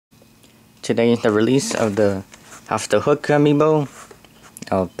Today is the release of the Off the Hook amiibo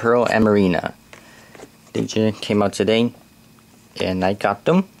of Pearl Marina. They just came out today, and I got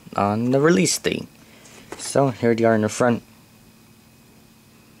them on the release date. So here they are in the front,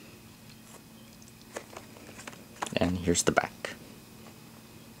 and here's the back.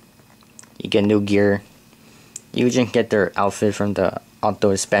 You get new gear. You just get their outfit from the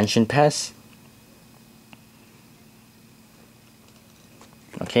Auto Expansion Pass.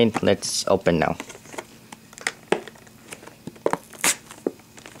 Okay, let's open now.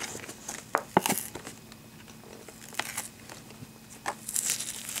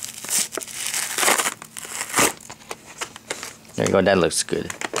 There you go, that looks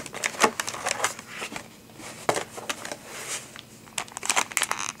good.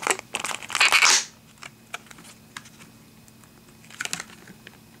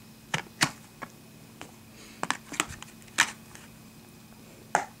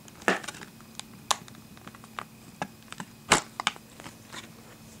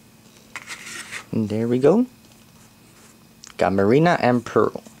 And there we go. Got Marina and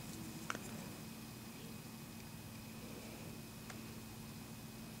Pearl.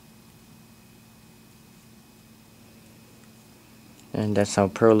 And that's how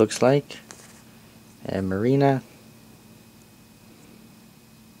Pearl looks like. And Marina.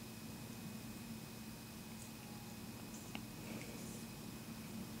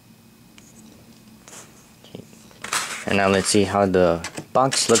 Okay. And now let's see how the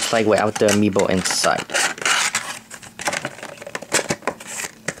box looks like without the amiibo inside.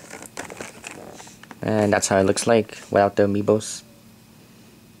 And that's how it looks like without the amiibos.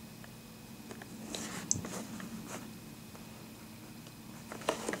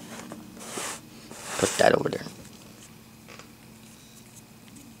 Put that over there.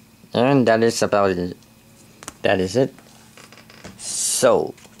 And that is about it. That is it.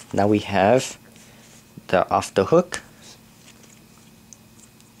 So now we have the Off the Hook.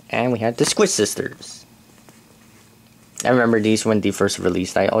 And we had the Squid Sisters. I remember these when they first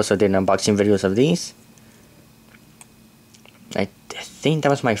released. I also did unboxing videos of these. I think that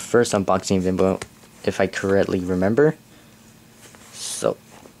was my first unboxing video, if I correctly remember. So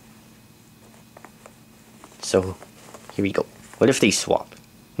here we go. What if they swap?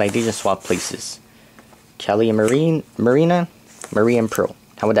 Like they just swap places. Kelly and Marina, Marie and Pearl.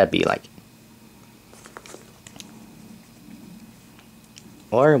 How would that be like?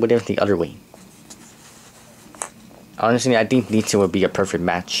 Or what if the other way? Honestly, I think these two would be a perfect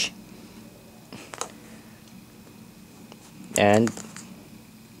match. And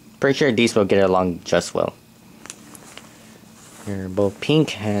pretty sure these will get along just well. They're both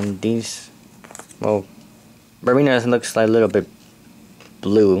pink, and these, well, Marina looks like a little bit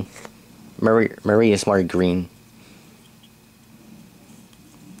blue. Marie is more green.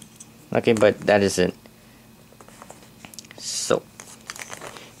 Okay, but that is it. So,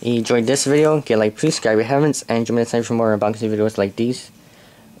 if you enjoyed this video, get a like, please subscribe if you haven't, and join me next time for more unboxing videos like these,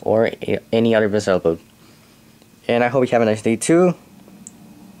 or any other videos I upload. And I hope you have a nice day too,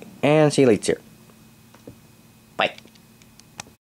 and see you later.